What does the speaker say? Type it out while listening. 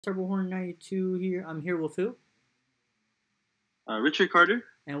Turbohorn 92 here. I'm here with Phil. Richard Carter.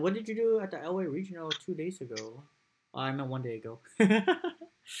 And what did you do at the LA Regional 2 days ago? I meant 1 day ago.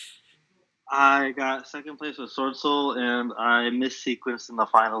 I got second place with Swordsoul, and I missequenced in the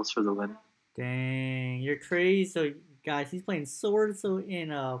finals for the win. Dang, you're crazy. So, guys, he's playing Swordsoul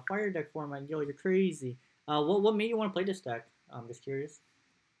in a fire deck format. Yo, you're crazy. What made you want to play this deck? I'm just curious.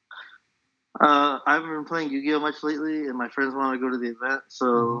 I haven't been playing Yu-Gi-Oh much lately, and my friends wanted to go to the event,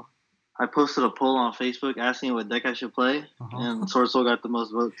 so I posted a poll on Facebook asking what deck I should play, and Swordsoul got the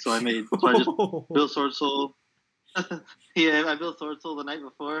most votes, so I just built Swordsoul. Yeah, I built Swordsoul the night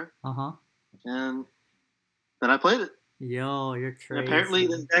before, and then I played it. Yo, you're crazy. And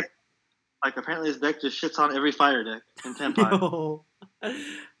apparently this deck just shits on every fire deck in Tenpai.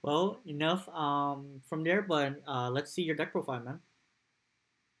 Well, enough from there, but let's see your deck profile, man.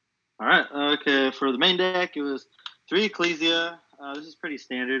 Alright, okay, for the main deck, it was 3 Ecclesia. This is pretty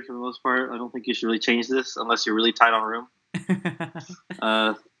standard for the most part. I don't think you should really change this unless you're really tight on room.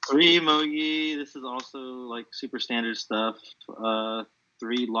 3 Mogi. This is also like super standard stuff. 3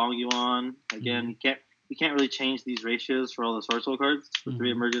 Long Yuan. Again, you can't really change these ratios for all the Swordsoul cards. For 3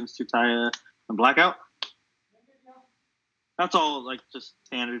 Emergence, 2 Taya, and Blackout. That's all like just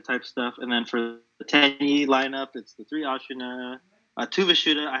standard type stuff. And then for the 10E lineup, it's the 3 Ashina, 2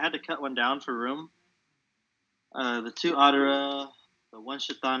 Vishuda. I had to cut one down for room. The 2 Adara, the 1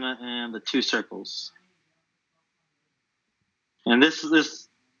 Shitana, and the 2 Circles. And this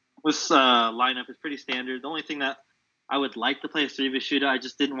lineup is pretty standard. The only thing that I would like to play is 3 Vishuda. I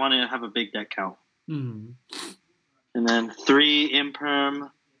just didn't want to have a big deck count. And then 3 Imperm,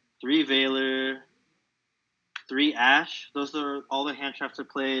 3 Veiler, 3 Ash. Those are all the hand traps I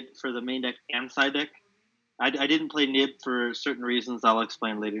played for the main deck and side deck. I didn't play Nib for certain reasons I'll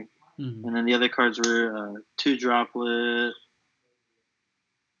explain later. And then the other cards were 2 Droplet,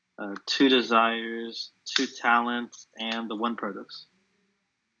 2 Desires, 2 Talents, and the 1 Protos.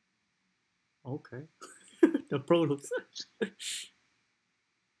 Okay. The Protos. It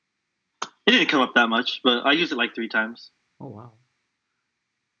didn't come up that much, but I used it like 3 times. Oh, wow.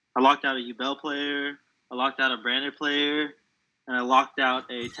 I locked out a Yubel player, I locked out a Branded player, and I locked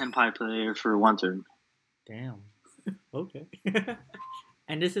out a Tenpai player for 1 turn. Damn. Okay.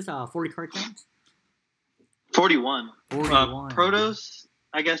 And this is 40 card count? 41. 41. Protos,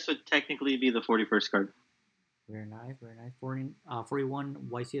 I guess, would technically be the 41st card. Very nice, very nice. 41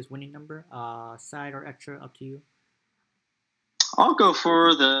 YCS winning number. Side or extra, up to you. I'll go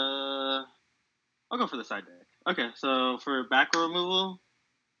for the side deck. Okay, so for back row removal,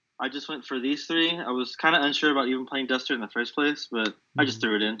 I just went for these 3. I was kind of unsure about even playing Duster in the first place, but I just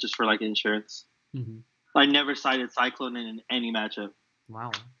threw it in just for like insurance. I never sided Cyclone in any matchup.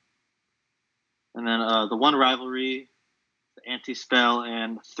 Wow. And then the 1 Rivalry, the Anti-Spell,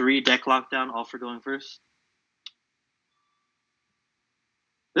 and 3 Deck Lockdown, all for going first.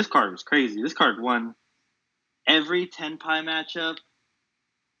 This card was crazy. This card won every Tenpai matchup.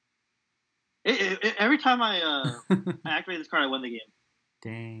 Every time I activated this card, I won the game.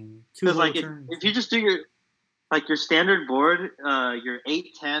 Dang. Because like if you just do your standard board, your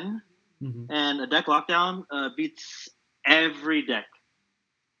 8-10, and a Deck Lockdown beats every deck.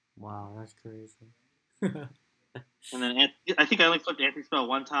 Wow, that's crazy. And then I think I only flipped Anti-Spell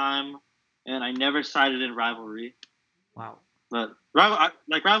 1 time, and I never sided in Rivalry. Wow. But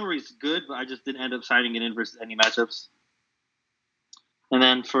Rivalry is good, but I just didn't end up siding it in versus any matchups. And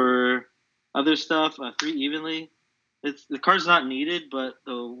then for other stuff, 3 Evenly. The card's not needed, but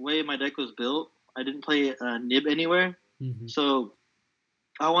the way my deck was built, I didn't play Nib anywhere. So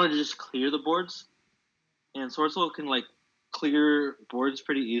I wanted to just clear the boards. And Swordsoul can like clear boards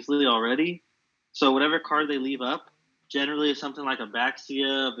pretty easily already. So whatever card they leave up, generally something like a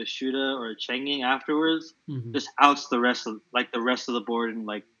Baxia, a Vishuda, or a Chenging afterwards, just outs the rest of the board and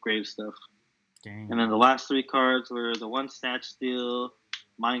like grave stuff. Dang. And then the last 3 cards were the 1 Snatch Steal,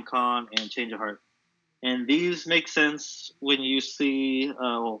 Minecon, and Change of Heart. And these make sense when you see,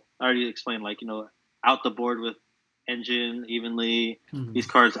 I already explained, out the board with Engine evenly. These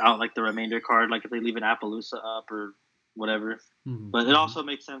cards out like the remainder card, like if they leave an Appaloosa up or whatever. But it also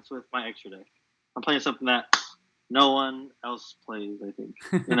makes sense with my extra deck. I'm playing something that no one else plays, I think.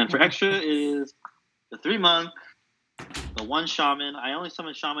 And then for extra is the 3 Monk, the 1 Shaman. I only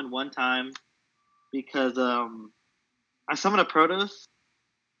summoned Shaman 1 time because I summoned a Protoss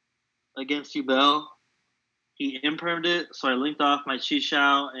against Yubel. He impermed it, so I linked off my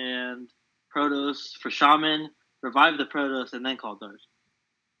Chi-Shao and Protoss for Shaman, revived the Protoss, and then called Dart.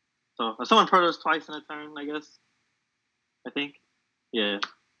 So I summoned Protoss twice in a turn, I guess. I think. Yeah.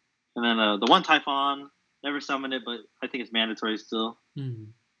 And then the 1 Typhon, never summoned it, but I think it's mandatory still.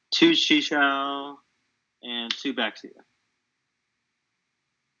 2 Shishao, and 2 Baxia.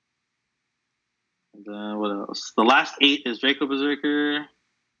 And then what else? The last 8 is Draco Berserker,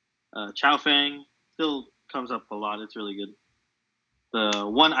 Chao Fang. Still comes up a lot. It's really good. The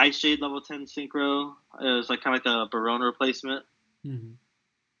 1 Ice Jade level 10 Synchro is like kind of like a Barona replacement. Mm-hmm.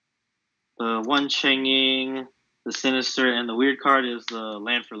 The 1 Changing, the Sinister, and the weird card is the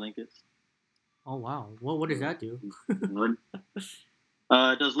Land for Linkus. Oh wow! What does that do? It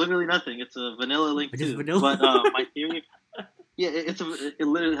does literally nothing. It's a vanilla link Just too. vanilla? But my theory, yeah, it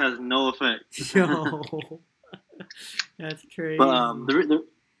literally has no effect. Yo, that's crazy. But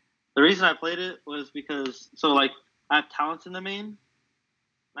the reason I played it was because like I have talents in the main.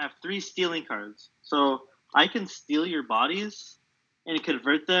 I have 3 stealing cards, so I can steal your bodies and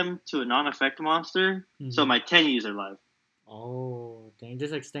convert them to a non-effect monster. Mm-hmm. So my 10 are live. Oh, dang!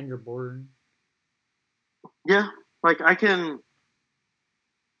 Just extend your board. Yeah, like I can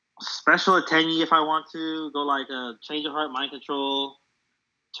special a 10 if I want to. Go like a change of heart, mind control,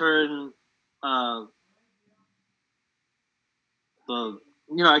 turn. I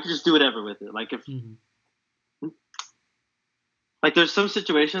can just do whatever with it. Like if like there's some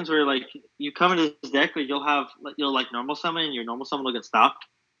situations where like you come into this deck where you'll like normal summon and your normal summon will get stopped,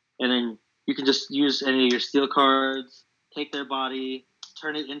 and then you can just use any of your steel cards, take their body,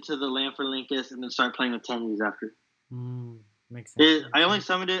 turn it into the Land for Linkus, and then start playing with 10 after. Makes sense. I only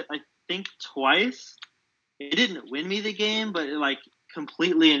summoned it I think twice. It didn't win me the game, but it like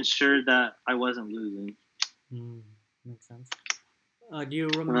completely ensured that I wasn't losing. Makes sense. Do you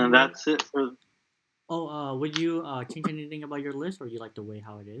remember? And that's it for. Oh, would you change anything about your list, or you like the way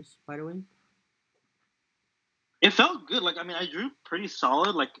how it is? By the way, it felt good. Like I mean, I drew pretty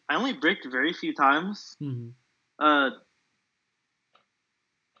solid. Like I only bricked very few times. I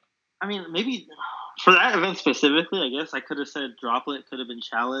mean, maybe for that event specifically, I guess I could have said Droplet, could have been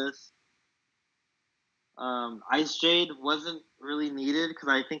Chalice. Ice Jade wasn't really needed because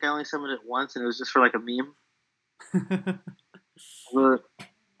I think I only summoned it once, and it was just for like a meme. But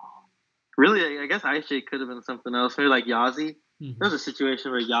really, I guess Ice Jade could have been something else. Maybe like Yazi. There was a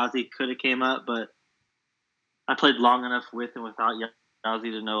situation where Yazi could have came up, but I played long enough with and without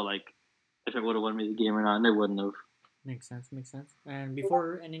Yazi to know like if it would have won me the game or not, and it wouldn't have. Makes sense. And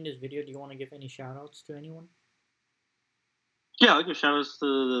before ending this video, do you want to give any shout-outs to anyone? Yeah, I'll give shout-outs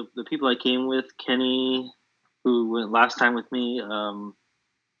to the people I came with. Kenny, who went last time with me.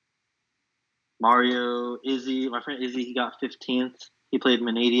 Mario, Izzy. My friend Izzy, he got 15th. He played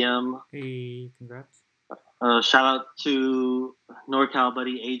Manadium. Hey, congrats. Shout out to NorCal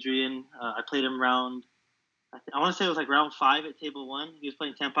buddy Adrian. I played him round, I want to say it was like round 5 at table 1. He was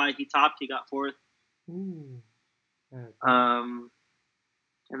playing Tenpai. He topped. He got 4th. Ooh. And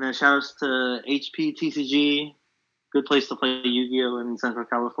then shout outs to HP TCG. Good place to play Yu-Gi-Oh! In Central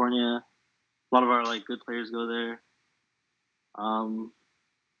California. A lot of our like good players go there.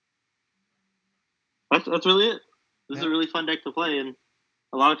 That's really it. This is a really fun deck to play, and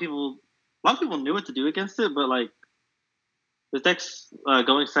a lot of people knew what to do against it, but like this deck's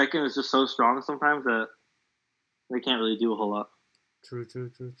going second is just so strong sometimes that they can't really do a whole lot. True.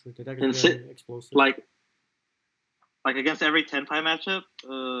 The deck is very explosive. Like against every Tenpai matchup,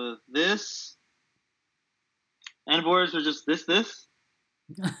 this and boards were just this,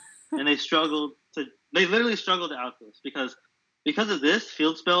 and they literally struggled to out this because of this,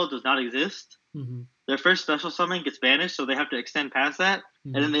 Field Spell does not exist. Their first special summon gets banished, so they have to extend past that,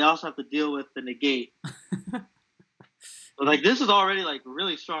 and then they also have to deal with the negate. So like this is already like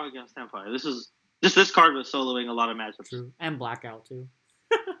really strong against Tenpai. This card was soloing a lot of matchups. True, and Blackout too.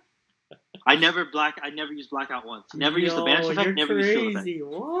 I never used Blackout once. Never used the banish effect. Never used shield effect.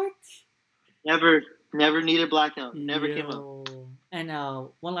 What? Never needed Blackout. Never came up. And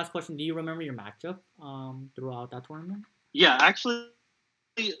one last question: do you remember your matchup throughout that tournament? Yeah, actually,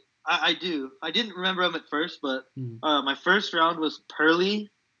 I do. I didn't remember him at first, but my first round was Pearly.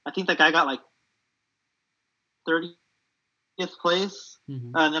 I think that guy got like 30th place,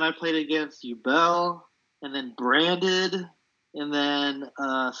 and then I played against Ubel, and then Branded, and then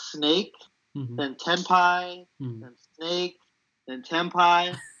Snake, then Tenpai, then Snake, then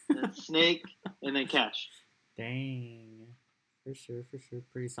Tenpai, then Snake, and then Cash. Dang, for sure,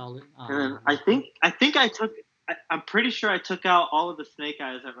 pretty solid. And then I'm pretty sure I took out all of the Snake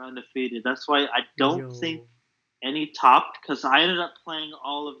Eyes that were undefeated. That's why I don't think any topped, because I ended up playing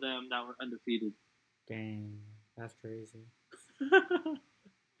all of them that were undefeated. Dang, that's crazy.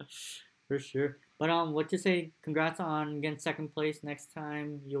 For sure. But what to say? Congrats on getting second place. Next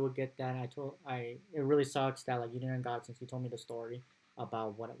time you will get that. It really sucks that like you didn't got it since you told me the story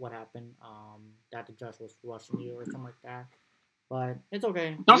about what happened. That the judge was rushing you or something like that. but it's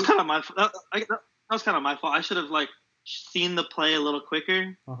okay. That was kind of my that was kind of my fault. I should have like seen the play a little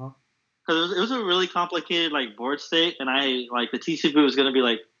quicker Uh huh. because it was a really complicated like board state, and I like the TCB was gonna be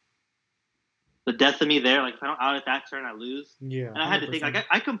like the death of me there. Like if I don't out at that turn, I lose. Yeah, And I had to think 100%. like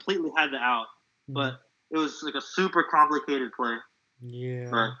I completely had the out, but it was like a super complicated play. Yeah.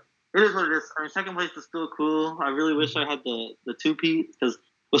 But it is what it is. I mean, second place is still cool. I really wish I had the two-peat because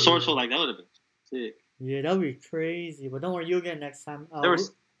with Swordsoul, like that would have been sick. Yeah, that would be crazy. But don't worry, you'll get next time. There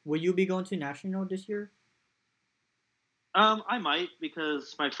was Will you be going to national this year? I might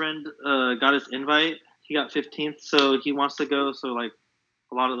because my friend got his invite. He got 15th, so he wants to go. So like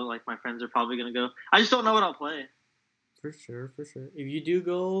a lot of the, like my friends are probably gonna go. I just don't know what I'll play. For sure, for sure. If you do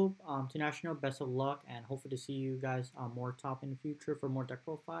go to national, best of luck, and hopefully to see you guys more top in the future for more deck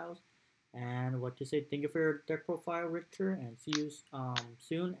profiles. And what to say? Thank you for your deck profile, Richard, and see you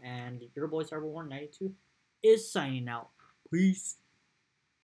soon. And your boy Cyberborn92 is signing out. Peace.